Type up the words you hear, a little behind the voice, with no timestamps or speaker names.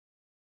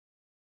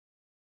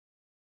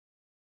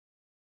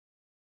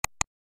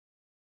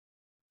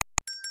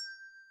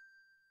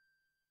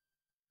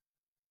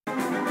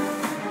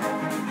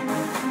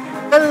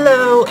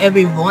Hello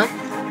everyone!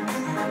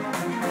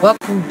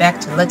 Welcome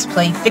back to Let's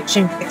Play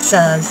Fiction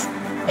Fixa's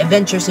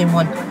Adventures in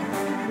Wonderland.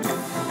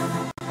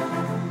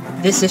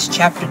 This is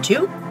Chapter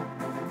 2.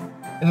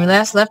 When we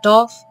last left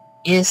off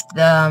is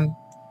the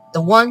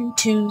 1,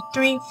 2,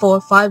 3,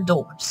 4, 5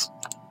 doors.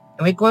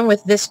 And we're going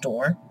with this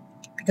door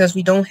because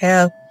we don't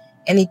have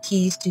any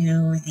keys to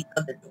the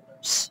other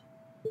doors.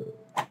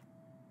 So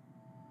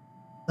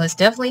it's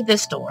definitely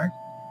this door.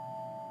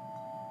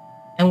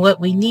 And what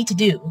we need to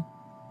do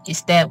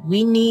is that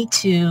we need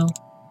to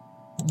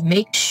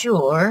make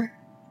sure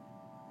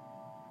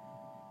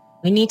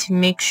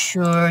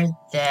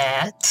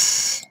that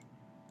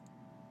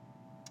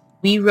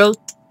we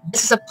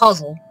this is a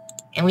puzzle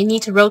and we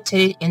need to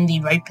rotate it in the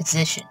right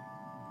position.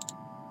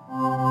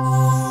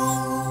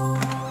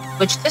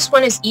 Which this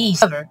one is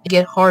easy, however, it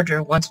gets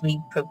harder once we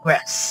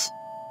progress.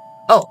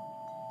 Oh,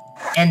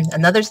 and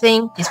another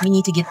thing is we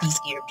need to get these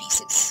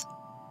earpieces.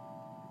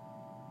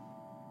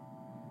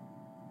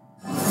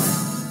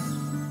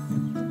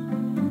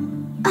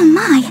 Oh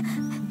my!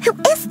 Who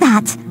is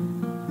that?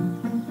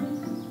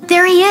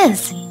 There he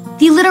is!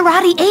 The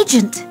literati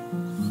agent!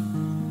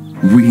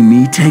 We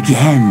meet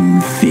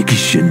again,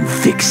 Fiction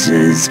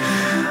Fixers.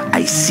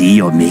 I see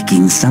you're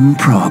making some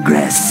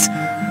progress.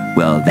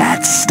 Well,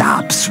 that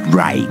stops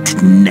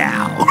right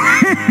now.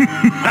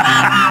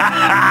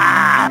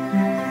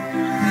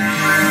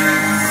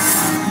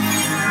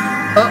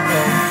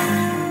 Uh-oh.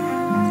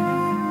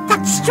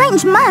 That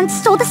strange man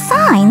stole the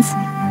signs!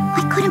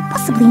 I couldn't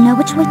possibly know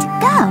which way to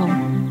go.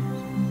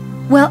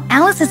 Well,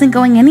 Alice isn't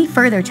going any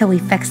further till we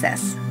fix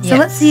this. So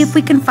let's see if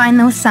we can find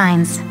those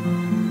signs.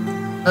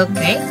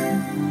 Okay.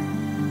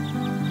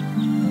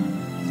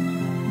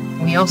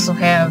 We also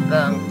have,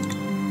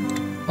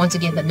 once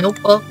again, the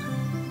notebook.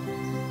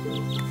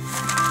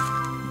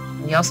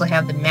 We also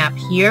have the map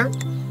here,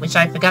 which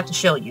I forgot to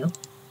show you.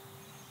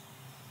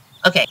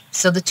 Okay,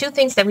 so the two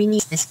things that we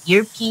need is this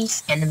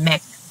earpiece and the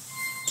magnet.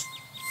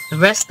 The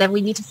rest that we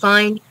need to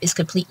find is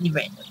completely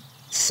random.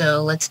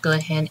 So let's go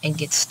ahead and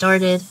get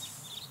started.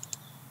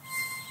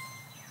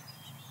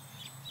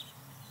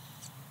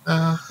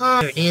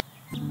 There it is.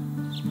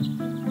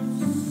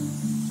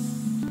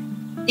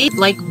 It's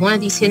like one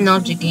of these hidden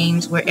object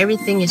games where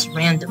everything is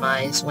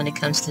randomized when it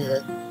comes to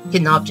the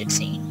hidden object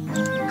scene.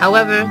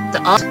 However,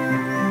 the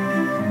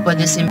object for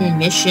this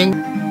mission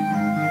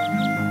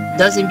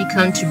doesn't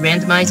become too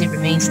randomized, it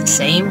remains the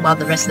same, while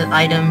the rest of the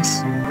items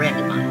are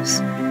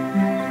randomized.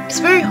 It's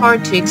very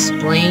hard to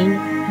explain,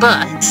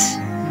 but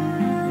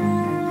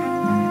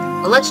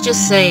let's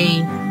just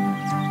say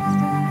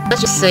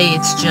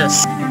it's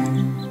just,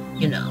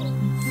 you know,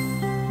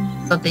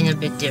 something a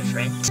bit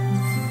different.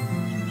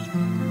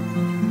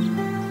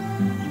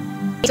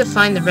 We need to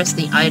find the rest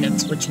of the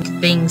items, which make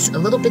things a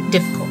little bit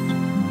difficult.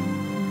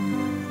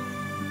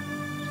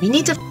 We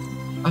need to...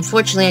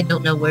 Unfortunately, I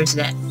don't know where's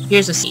that.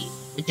 Here's a seed,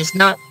 which is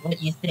not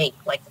what you think,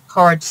 like the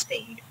card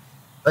spade,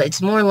 but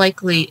it's more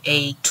likely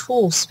a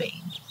tool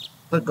spade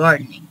for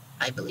gardening,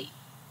 I believe.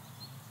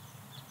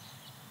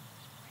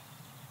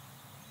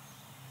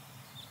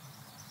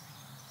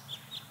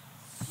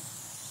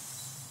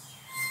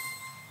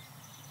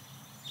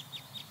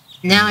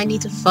 Now I need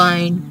to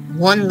find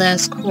one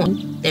last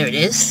coin. There it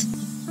is.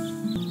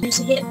 Here's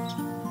a hit.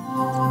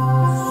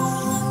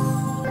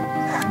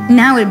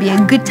 Now would be a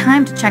good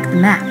time to check the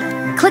map.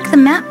 Click the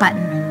map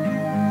button.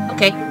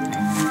 Okay.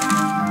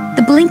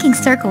 The blinking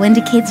circle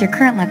indicates your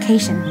current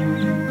location.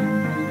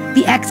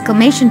 The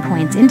exclamation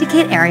points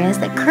indicate areas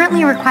that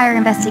currently require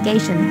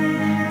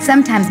investigation.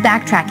 Sometimes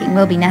backtracking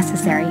will be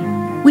necessary.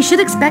 We should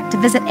expect to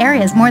visit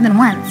areas more than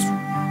once.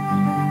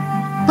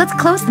 Let's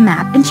close the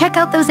map and check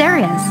out those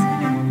areas.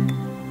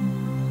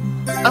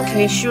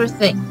 Okay, sure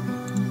thing.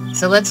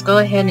 So let's go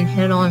ahead and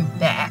head on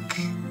back.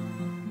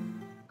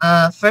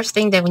 First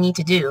thing that we need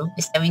to do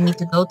is that we need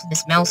to go to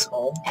this mouse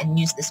hole and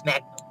use this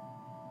magnet.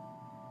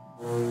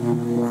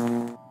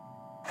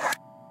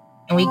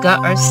 And we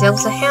got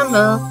ourselves a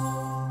hammer.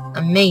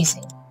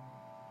 Amazing.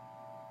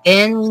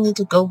 Then we need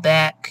to go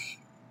back.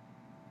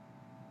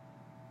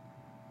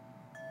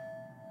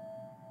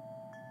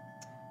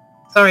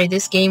 Sorry,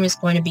 this game is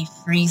going to be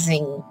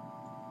freezing.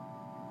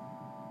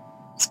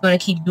 It's going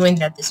to keep doing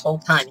that this whole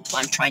time, is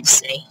what I'm trying to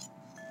say.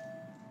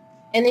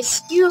 And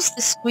excuse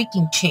the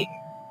squeaking chair.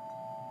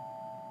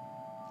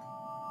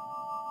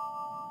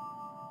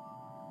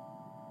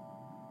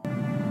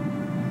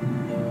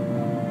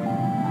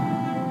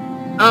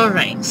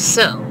 Alright,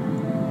 so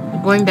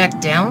we're going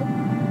back down.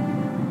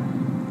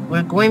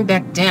 We're going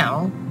back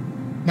down.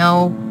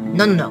 No.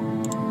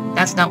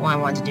 That's not what I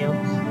want to do.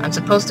 I'm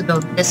supposed to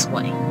go this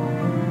way.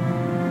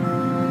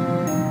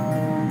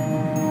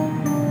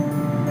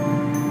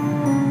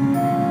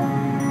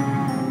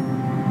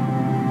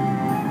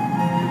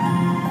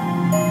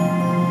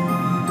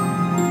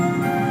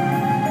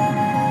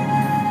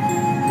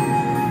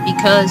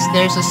 Because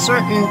there's a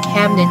certain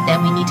cabinet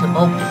that we need to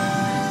open.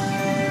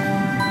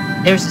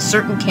 There's a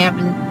certain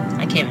cabinet...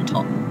 I can't even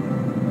talk.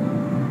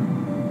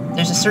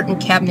 There's a certain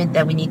cabinet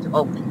that we need to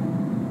open.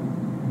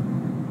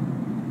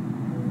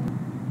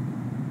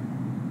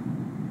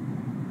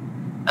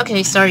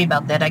 Okay, sorry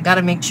about that. I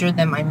gotta make sure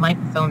that my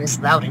microphone is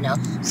loud enough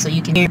so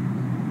you can hear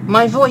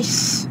my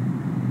voice.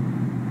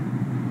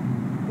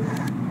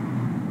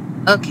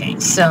 Okay,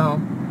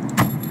 so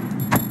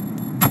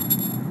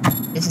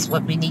this is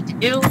what we need to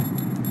do.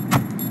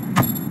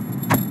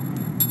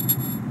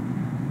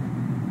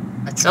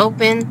 Let's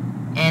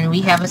open, and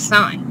we have a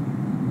sign.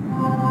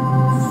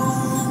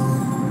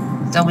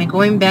 So we're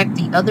going back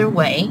the other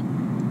way.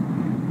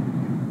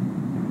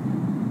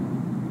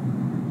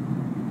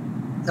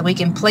 So we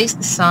can place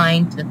the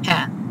sign to the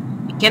path.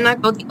 We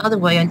cannot go the other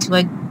way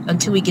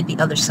until we get the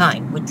other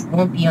sign, which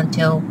won't be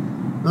until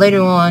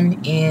later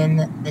on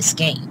in this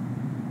game.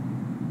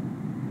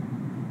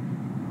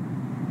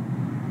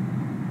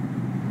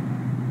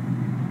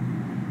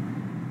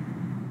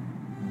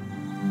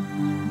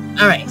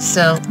 Alright,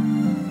 so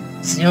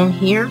zoom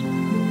here.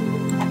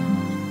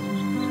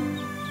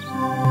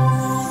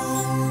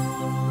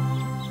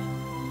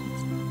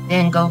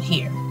 Then go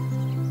here.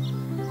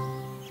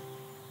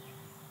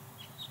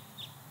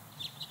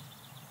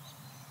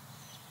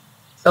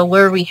 So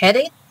where are we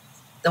headed?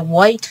 The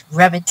White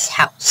Rabbit's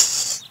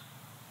house.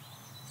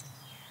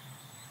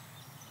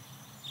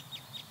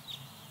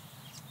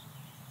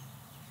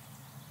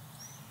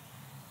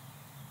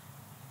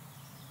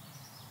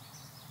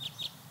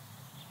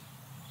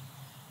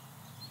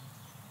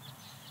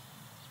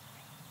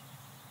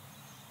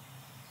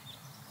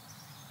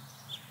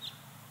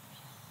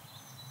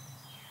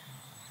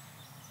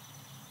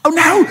 Oh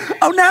no!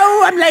 Oh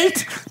no, I'm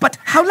late! But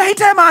how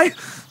late am I?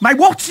 My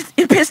watch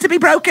appears to be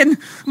broken.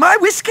 My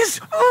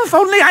whiskers! Oh, if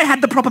only I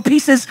had the proper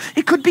pieces,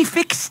 it could be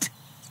fixed.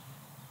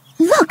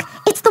 Look,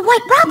 it's the White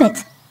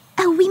Rabbit.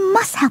 Oh, we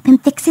must help him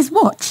fix his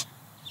watch.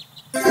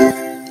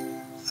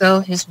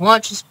 So his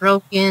watch is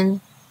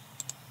broken,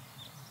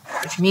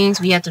 which means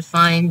we have to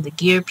find the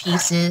gear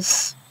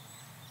pieces.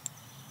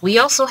 We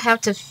also have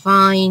to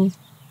find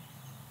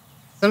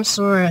some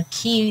sort of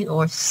key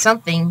or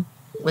something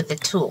with the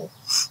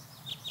tools.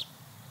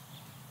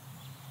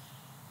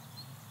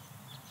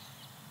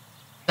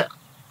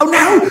 Oh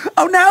no!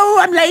 Oh no,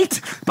 I'm late!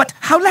 But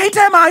how late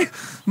am I?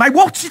 My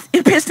watch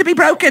appears to be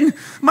broken.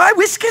 My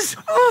whiskers!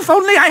 Oh, if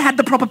only I had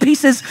the proper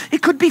pieces,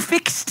 it could be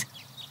fixed.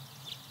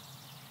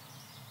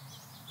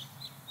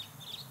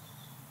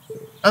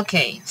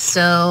 Okay,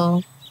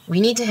 so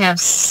we need to have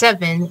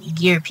 7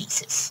 gear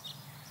pieces.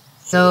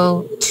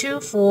 So 2,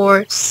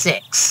 4,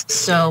 6.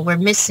 So we're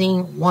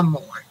missing 1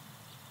 more.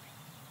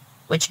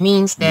 Which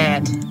means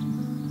that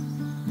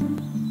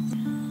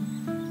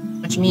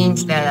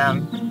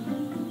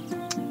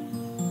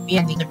we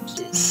have the other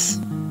pieces.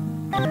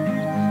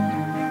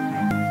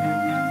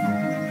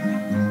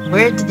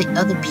 Where did the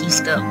other piece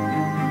go?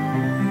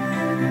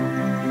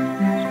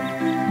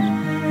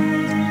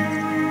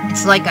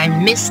 It's like I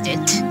missed it.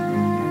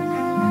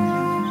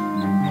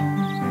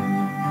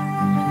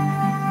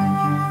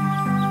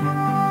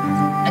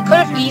 I could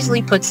have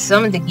easily put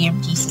some of the gear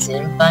pieces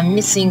in, but I'm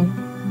missing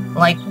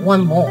like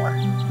 1 more.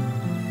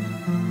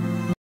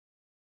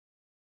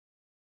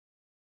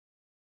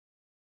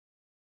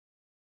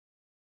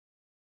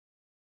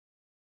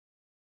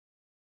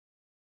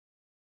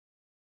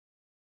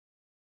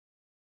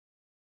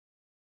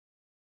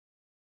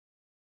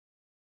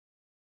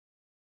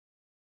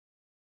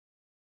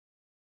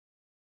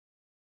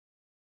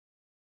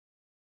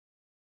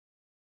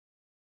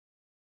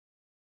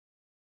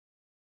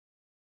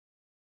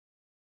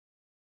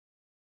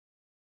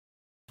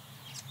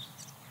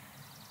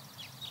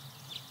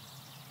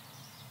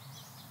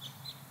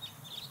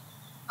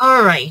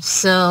 Alright,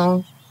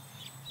 so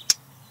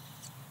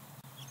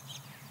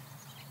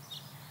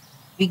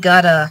we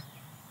gotta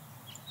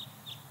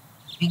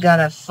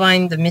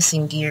find the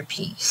missing gear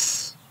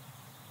piece.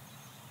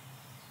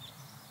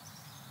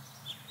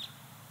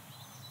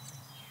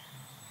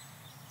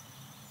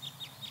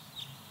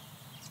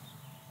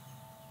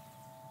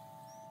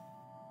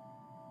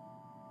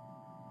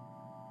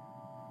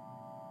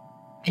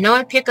 I know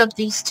I pick up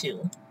these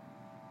 2.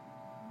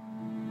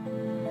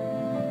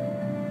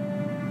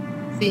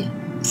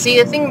 See,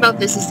 the thing about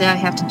this is that I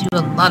have to do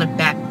a lot of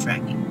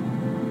backtracking.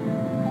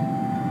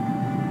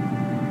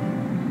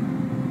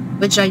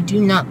 Which I do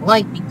not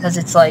like, because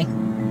it's like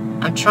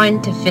I'm trying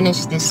to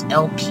finish this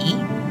LP.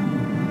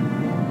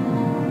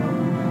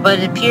 But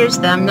it appears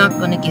that I'm not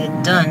going to get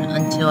it done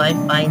until I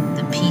find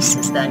the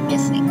pieces that I'm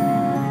missing.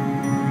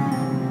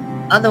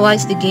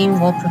 Otherwise, the game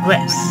won't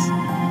progress.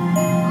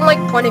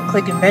 Unlike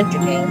point-and-click adventure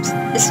games,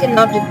 this hidden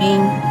object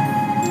game,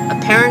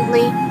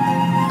 apparently,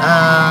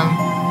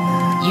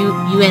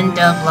 you end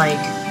up, like,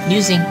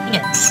 using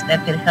hints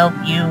that could help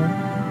you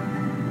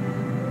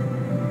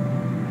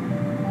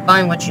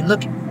find what you're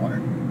looking for,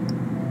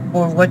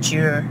 or what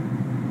you're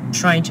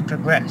trying to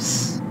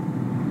progress.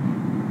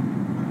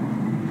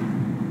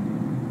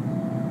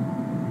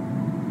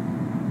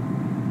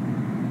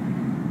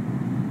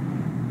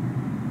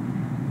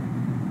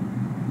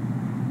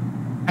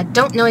 I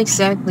don't know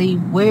exactly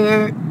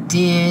where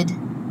did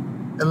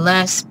the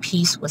last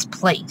piece was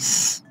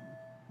placed.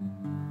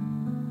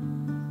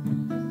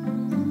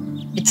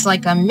 It's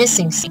like I'm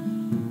missing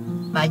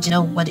something. but I just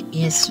know what it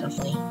is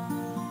roughly.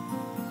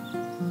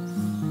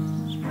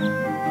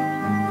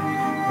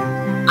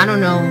 I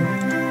don't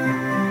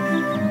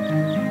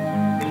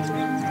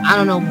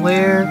know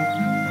where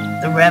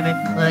the rabbit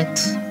put...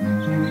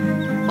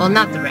 Well,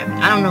 not the rabbit.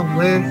 I don't know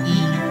where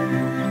he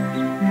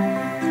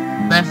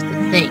left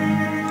the thing.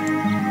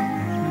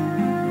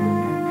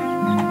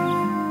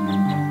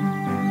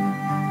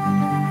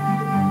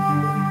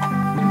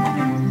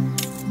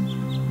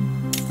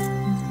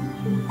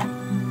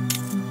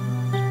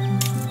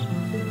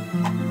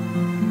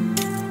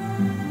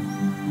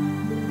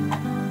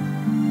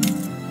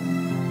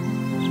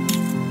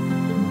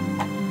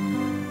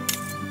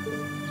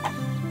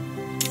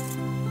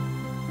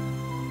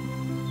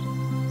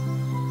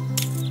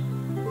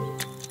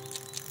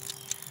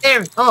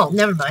 There. Oh,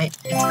 never mind.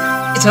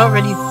 It's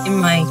already in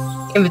my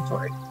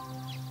inventory.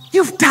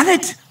 You've done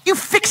it! You've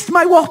fixed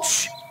my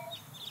watch!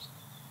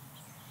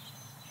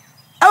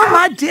 Oh,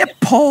 my dear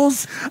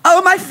paws!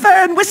 Oh, my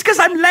fur and whiskers,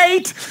 I'm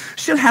late!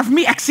 She'll have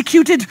me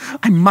executed.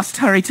 I must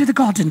hurry to the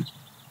garden.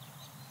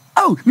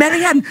 Oh,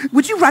 Marianne,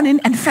 would you run in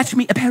and fetch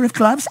me a pair of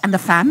gloves and a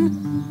fan?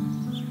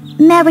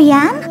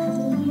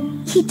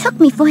 Marianne? He took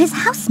me for his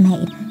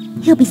housemaid.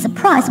 He'll be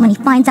surprised when he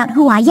finds out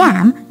who I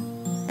am.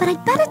 But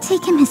I'd better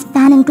take him his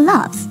fan and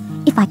gloves,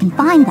 if I can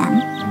find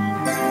them.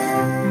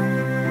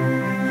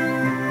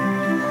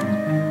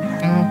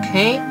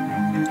 Okay.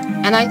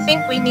 And I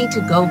think we need to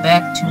go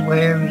back to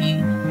where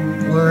we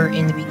were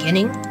in the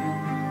beginning.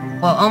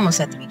 Well, almost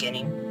at the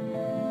beginning.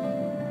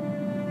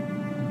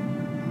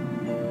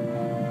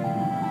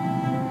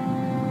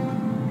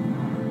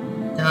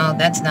 No,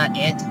 that's not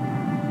it.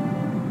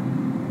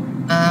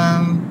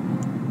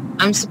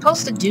 I'm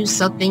supposed to do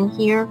something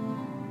here.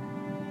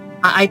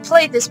 I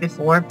played this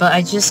before, but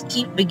I just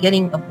keep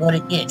forgetting of what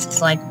it is.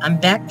 It's like I'm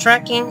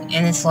backtracking,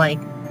 and it's like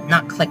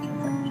not clicking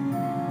for me.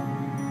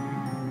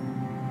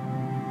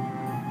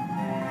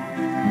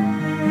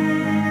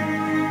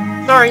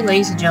 Sorry,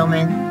 ladies and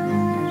gentlemen.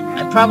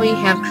 I probably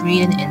have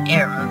created an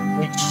error,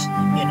 which,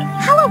 you know.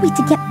 How are we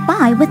to get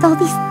by with all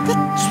these thick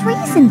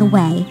trees in the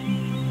way?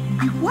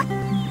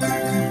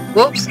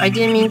 Whoops, I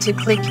didn't mean to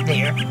click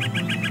there.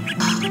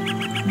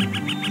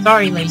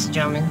 Sorry, ladies and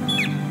gentlemen.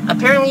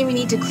 Apparently we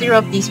need to clear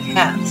up these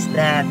paths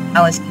that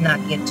Alice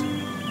cannot get to.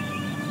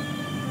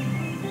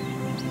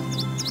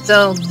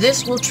 So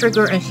this will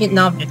trigger a hidden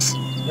object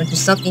scene, which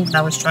is something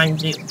I was trying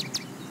to do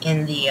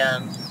in the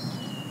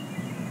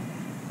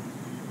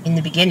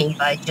beginning,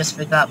 but I just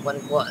forgot what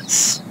it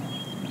was.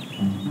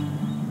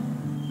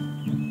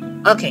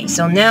 Okay,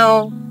 so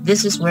now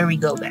this is where we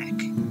go back.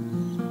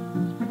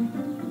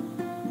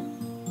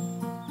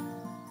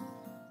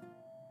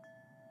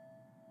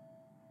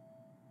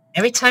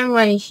 Every time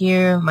I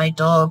hear my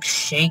dog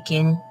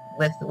shaking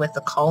with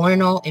the collar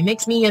and all, it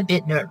makes me a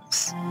bit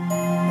nervous.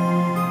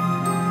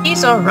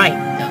 He's alright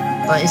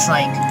though, but it's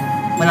like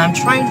when I'm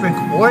trying to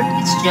record,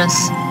 it's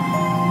just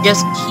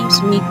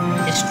keeps me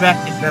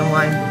distracted from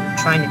what I'm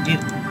trying to do.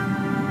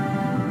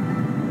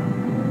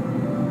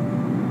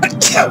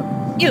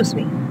 Excuse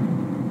me.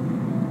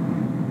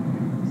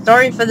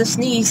 Sorry for the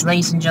sneeze,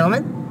 ladies and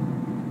gentlemen.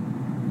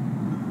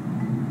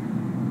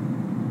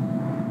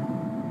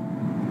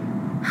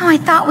 Oh, I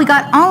thought we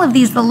got all of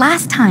these the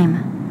last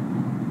time.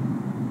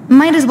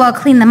 Might as well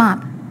clean them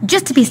up,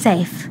 just to be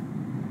safe.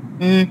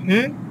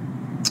 Mm-hmm.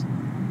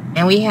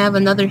 And we have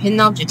another hidden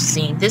object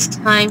scene. This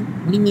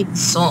time, we need the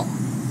soul.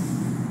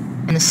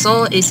 And the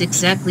soul is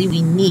exactly what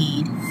we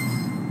need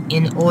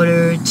in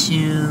order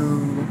to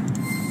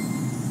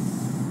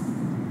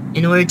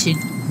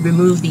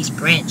remove these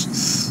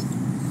branches.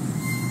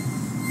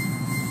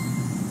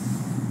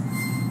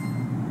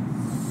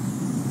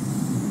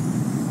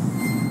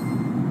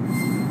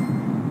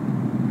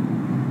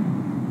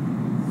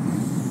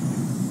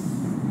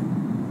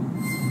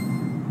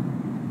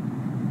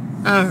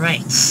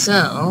 Alright,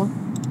 so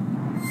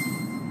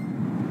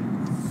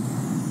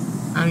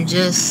I'm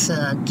just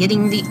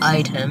getting the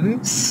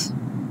items.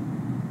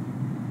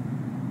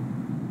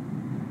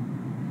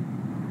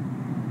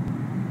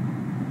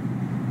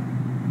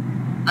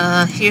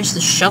 Here's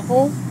the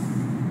shovel.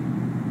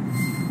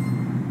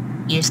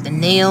 Here's the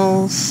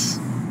nails.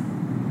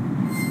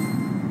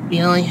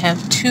 We only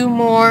have 2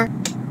 more.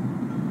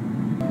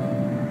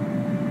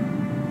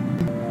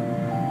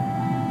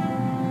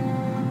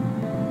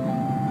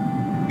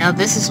 Now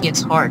this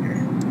gets harder.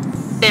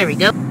 There we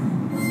go.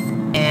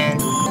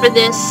 And for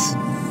this,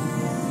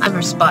 I'm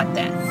gonna spot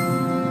that.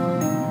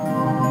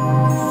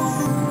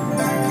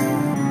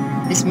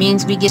 This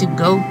means we get to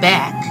go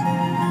back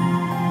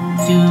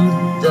to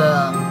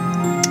the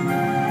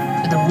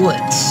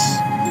woods.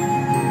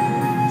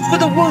 For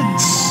the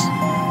woods.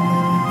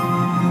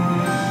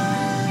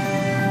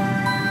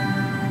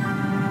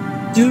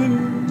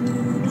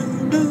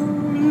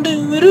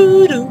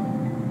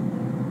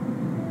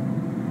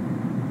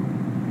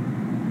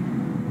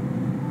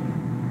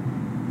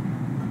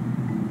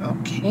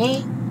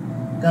 Okay,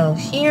 go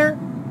here,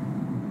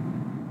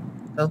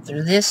 go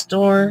through this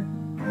door,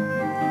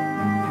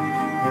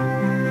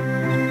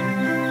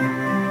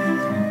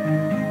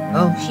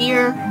 go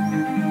here,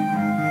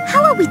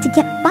 How are we to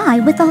get by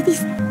with all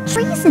these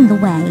trees in the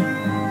way?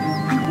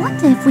 I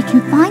wonder if we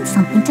can find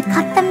something to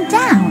cut them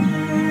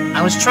down.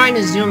 I was trying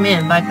to zoom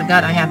in, but I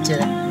forgot I have to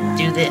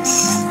do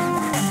this.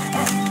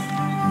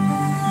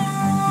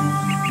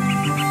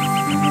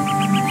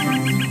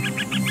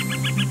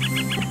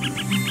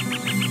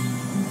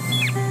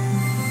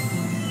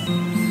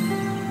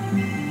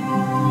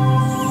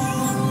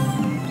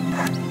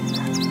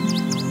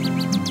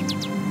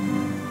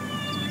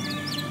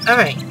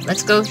 Alright,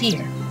 let's go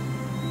here.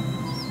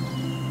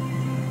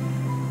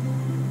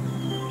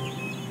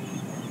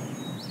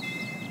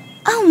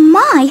 Oh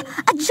my!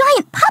 A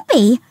giant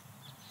puppy!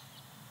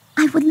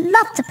 I would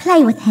love to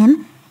play with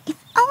him, if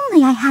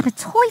only I had a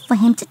toy for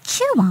him to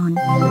chew on.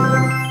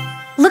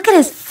 Look at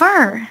his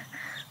fur.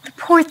 The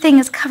poor thing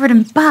is covered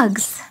in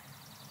bugs.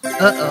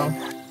 Uh-oh,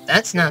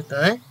 that's not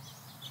good.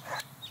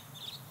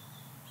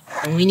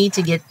 And we need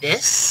to get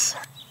this,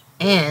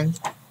 and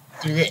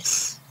do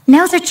this.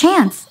 Now's our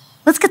chance.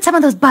 Let's get some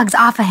of those bugs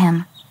off of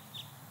him.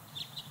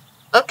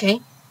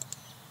 Okay.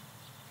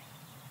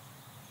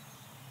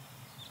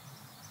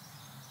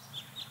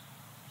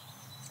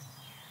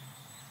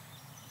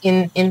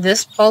 In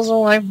this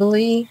puzzle, I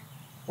believe,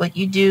 what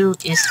you do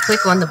is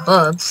click on the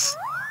bugs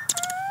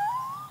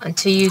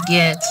until you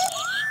get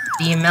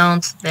the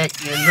amount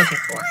that you're looking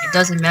for. It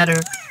doesn't matter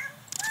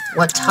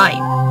what type.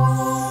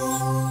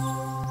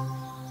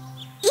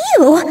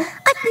 Ew!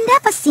 I've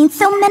never seen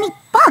so many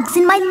bugs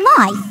in my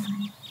life.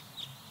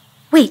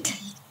 Wait,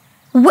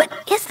 what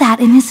is that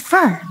in his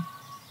fur?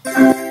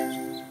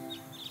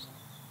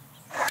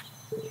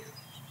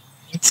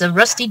 It's a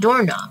rusty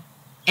doorknob.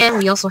 And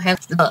we also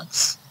have the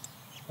bugs,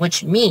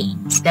 which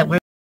means that we're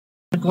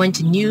going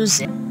to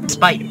use a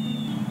spider.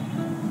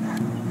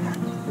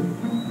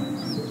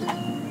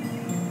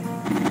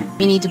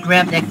 We need to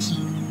grab that key.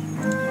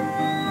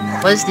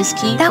 What is this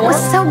key That for?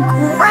 was so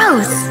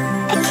gross!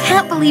 I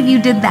can't believe you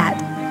did that.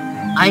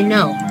 I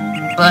know,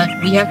 but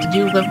we have to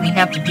do what we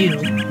have to do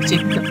to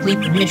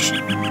complete the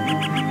mission.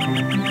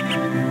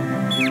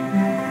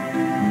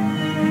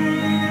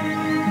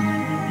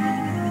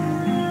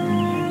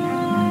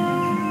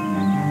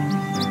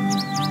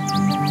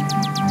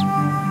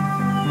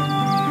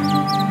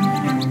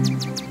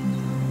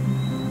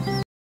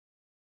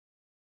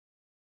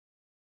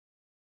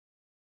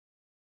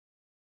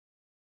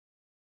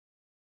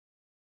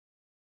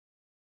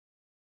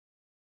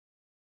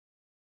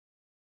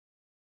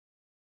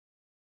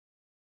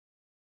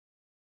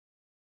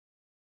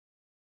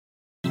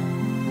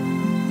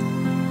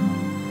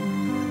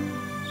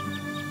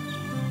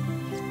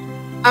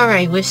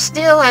 Alright, we're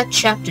still at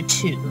chapter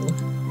 2.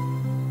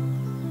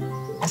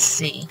 Let's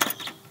see.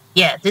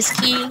 Yeah, this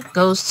key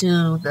goes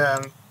to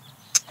the...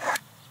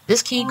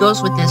 This key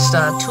goes with this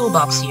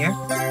toolbox here.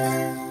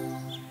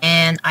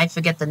 And I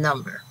forget the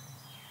number.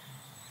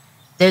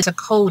 There's a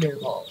code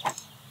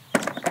involved.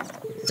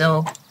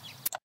 So,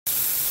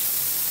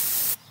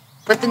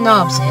 put the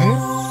knobs in.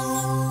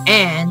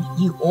 And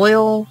you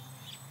oil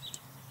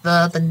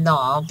the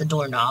knob, the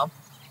doorknob.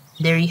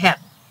 There you have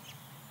it.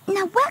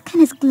 Now where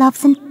can his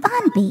gloves and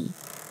fan be?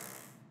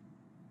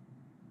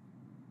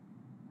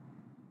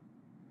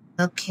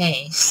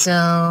 Okay,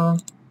 so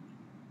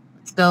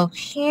let's go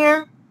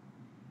here.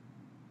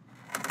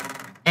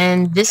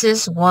 And this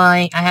is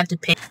why I have to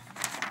pay.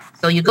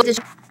 So you go this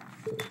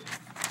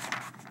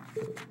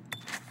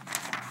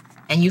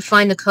and you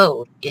find the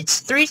code. It's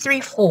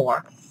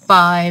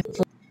 33454.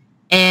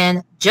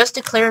 And just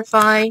to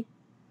clarify,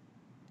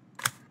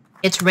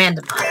 it's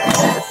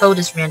randomized. The code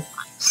is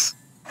randomized.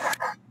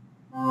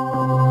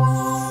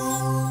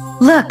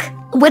 Look,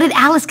 what did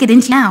Alice get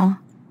into now?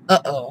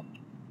 Uh-oh.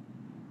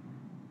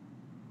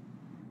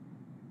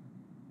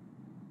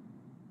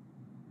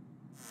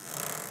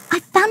 I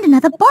found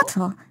another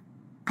bottle.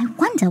 I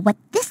wonder what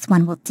this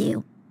one will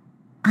do.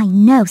 I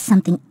know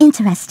something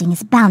interesting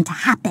is bound to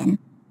happen.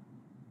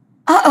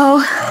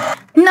 Uh-oh,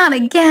 not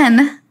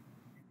again.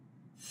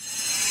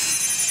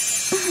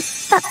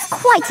 That's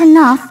quite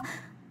enough.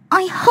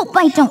 I hope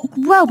I don't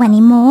grow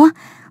anymore.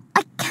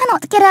 I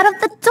cannot get out of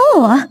the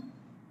door.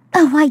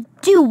 Oh, I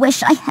do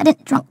wish I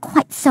hadn't drunk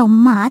quite so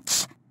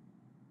much.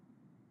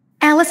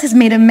 Alice has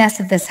made a mess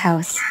of this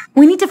house.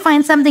 We need to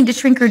find something to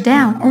shrink her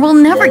down, or we'll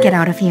never get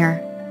out of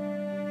here.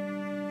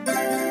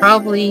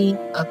 Probably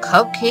a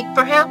cupcake,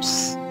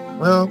 perhaps?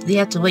 Well, we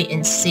have to wait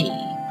and see.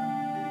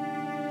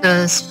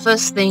 Because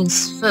first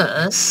things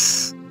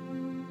first...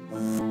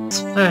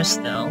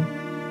 First, though.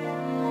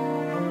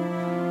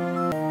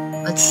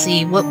 Let's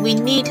see, what we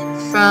need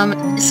from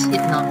this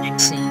hidden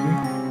object scene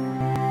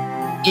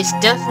is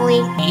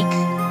definitely cake.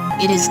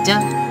 It is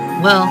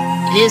well,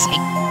 it is a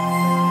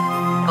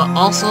but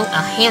also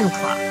a hand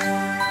clock.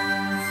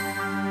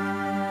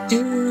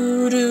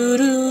 Doo doo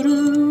doo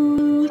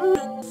doo.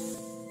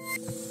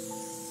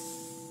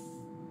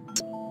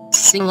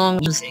 Sing along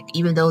music,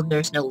 even though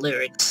there's no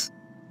lyrics.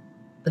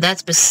 But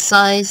that's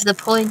besides the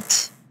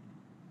point.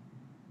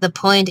 The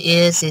point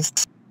is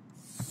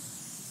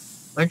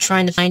we're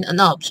trying to find an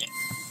object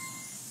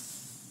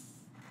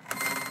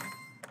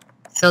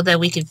so that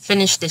we can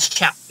finish this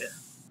chapter.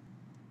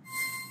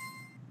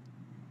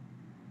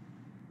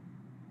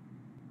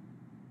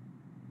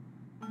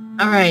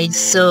 Alright,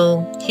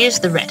 so here's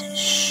the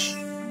radish.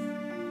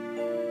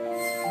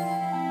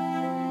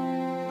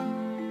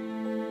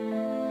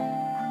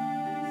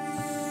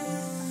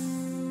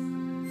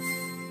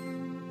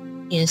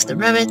 Here's the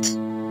rabbit.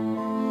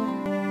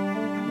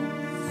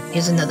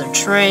 Here's another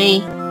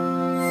tray.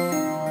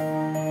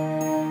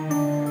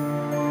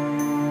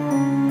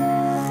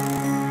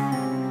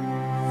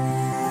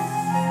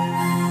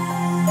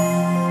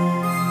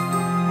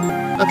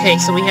 Okay,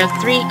 so we have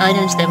 3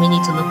 items that we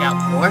need to look out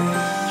for.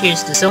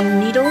 Here's the sewing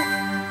needle.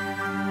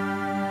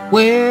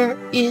 Where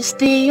is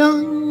the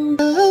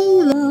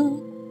umbrella?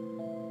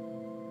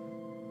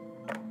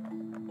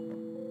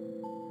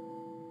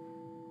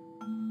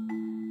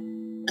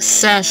 A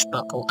sash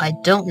buckle. I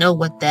don't know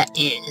what that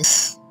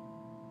is.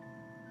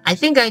 I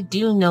think I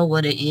do know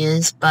what it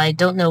is, but I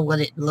don't know what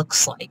it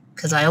looks like,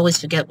 because I always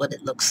forget what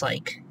it looks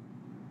like.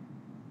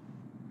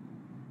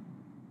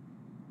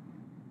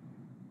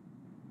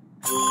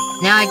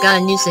 Now I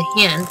gotta use a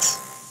hint.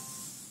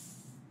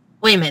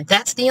 Wait a minute,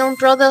 that's the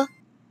umbrella?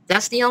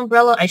 That's the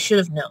umbrella? I should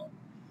have known.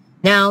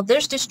 Now,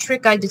 there's this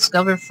trick I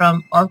discovered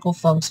from Uncle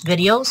Funk's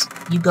videos.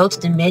 You go to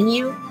the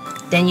menu,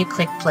 then you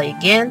click play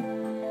again,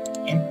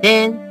 and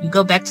then you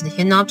go back to the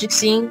hidden object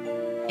scene,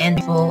 and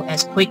rifle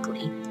as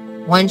quickly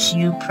once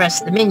you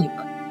press the menu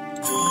button.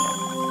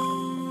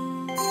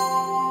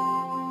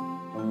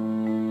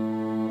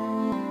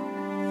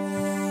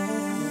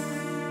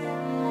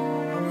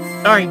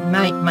 Sorry,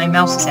 my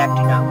mouse is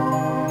acting up.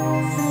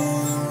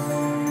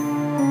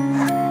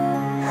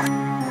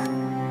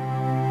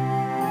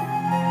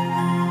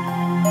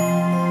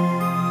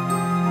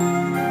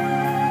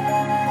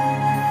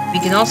 We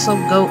can also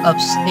go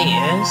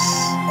upstairs.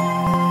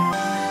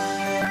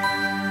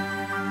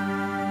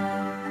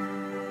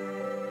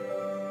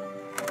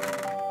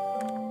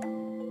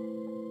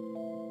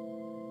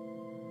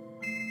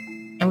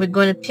 And we're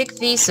going to pick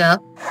these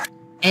up.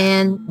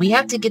 And we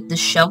have to get the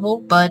shovel,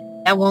 but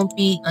that won't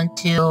be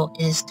until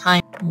it's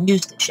time to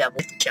use the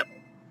shovel.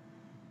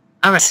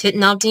 Alright,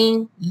 hidden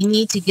object, you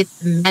need to get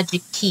the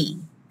magic key.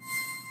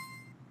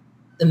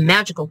 The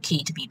magical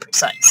key, to be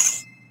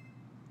precise.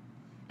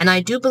 And I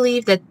do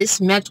believe that this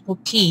magical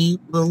key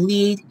will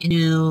lead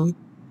into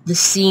the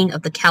scene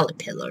of the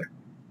caterpillar.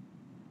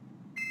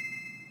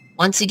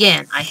 Once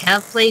again, I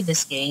have played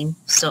this game,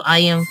 so I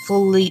am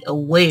fully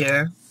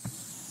aware.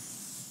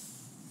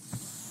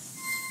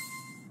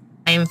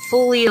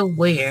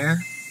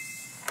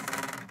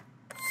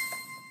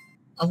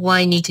 Of what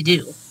I need to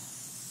do.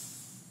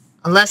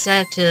 Unless I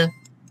have to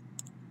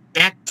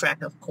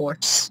backtrack, of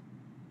course.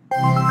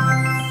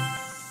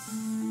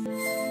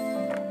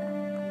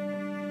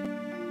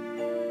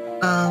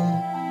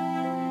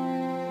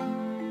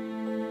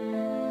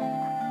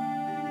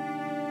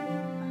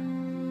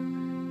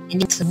 I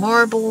need some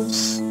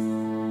marbles.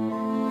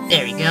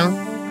 There we go.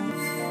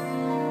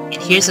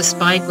 And here's a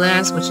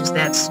spyglass, which is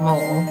that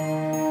small.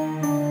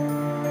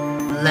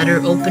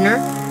 Letter opener.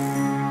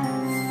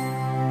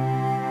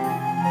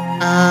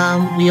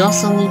 We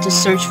also need to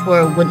search for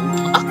a wooden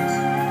block,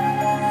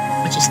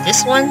 which is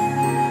this one.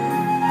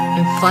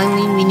 And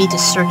finally, we need to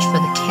search for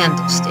the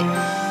candlestick,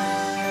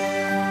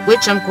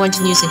 which I'm going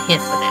to use a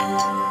hint for that.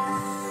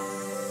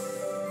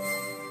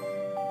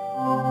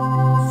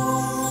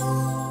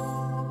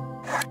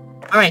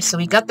 Alright, so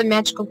we got the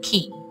magical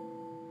key.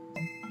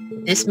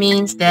 This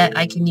means that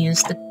I can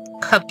use the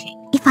cupcake.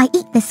 If I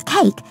eat this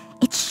cake,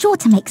 it's sure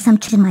to make some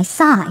change in my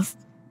size.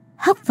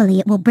 Hopefully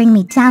it will bring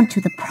me down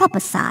to the proper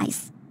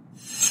size.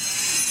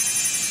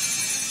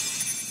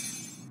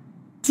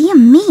 Dear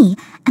me,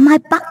 am I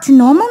back to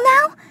normal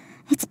now?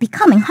 It's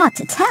becoming hard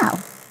to tell.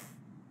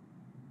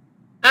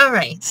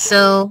 Alright,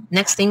 so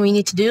next thing we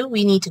need to do,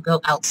 we need to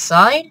go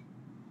outside.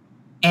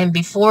 And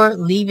before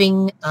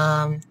leaving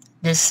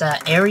this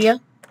area,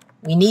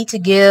 we need to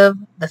give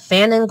the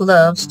fan and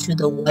gloves to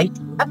the white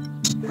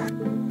rabbit.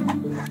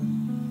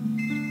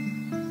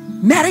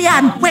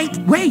 Marianne,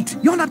 wait!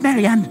 You're not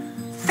Marianne.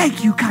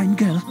 Thank you, kind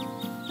girl.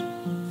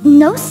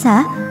 No,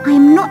 sir, I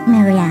am not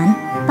Marianne,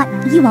 but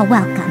you are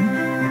welcome.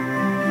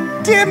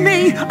 Dear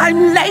me,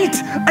 I'm late.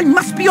 I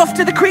must be off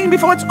to the Queen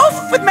before it's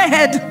off with my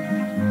head.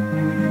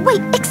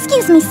 Wait,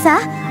 excuse me, sir.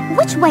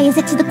 Which way is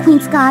it to the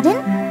Queen's garden?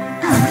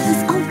 Oh,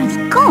 he's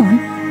already gone.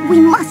 We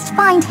must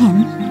find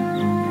him.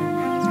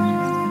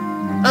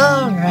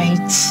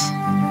 Alright.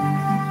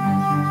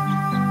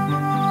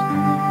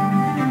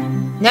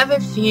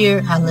 Never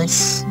fear,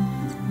 Alice.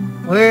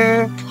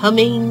 We're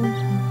coming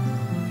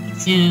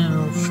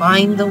to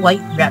find the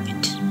white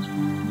rabbit.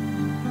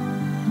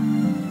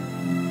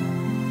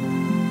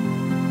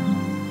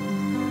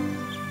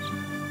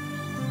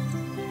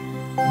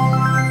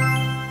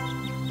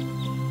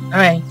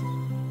 Alright.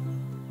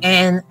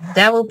 And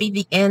that will be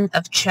the end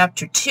of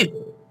Chapter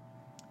 2.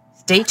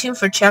 Stay tuned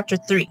for Chapter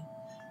 3.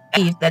 I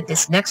believe that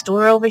this next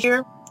door over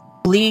here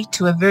will lead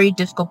to a very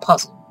difficult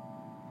puzzle.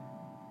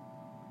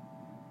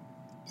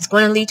 It's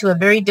going to lead to a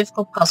very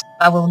difficult puzzle.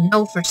 I will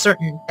know for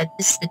certain that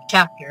this is the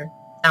chapter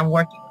I'm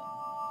working with.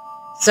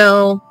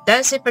 So,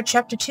 that's it for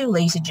Chapter 2,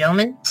 ladies and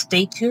gentlemen.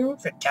 Stay tuned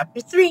for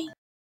Chapter 3.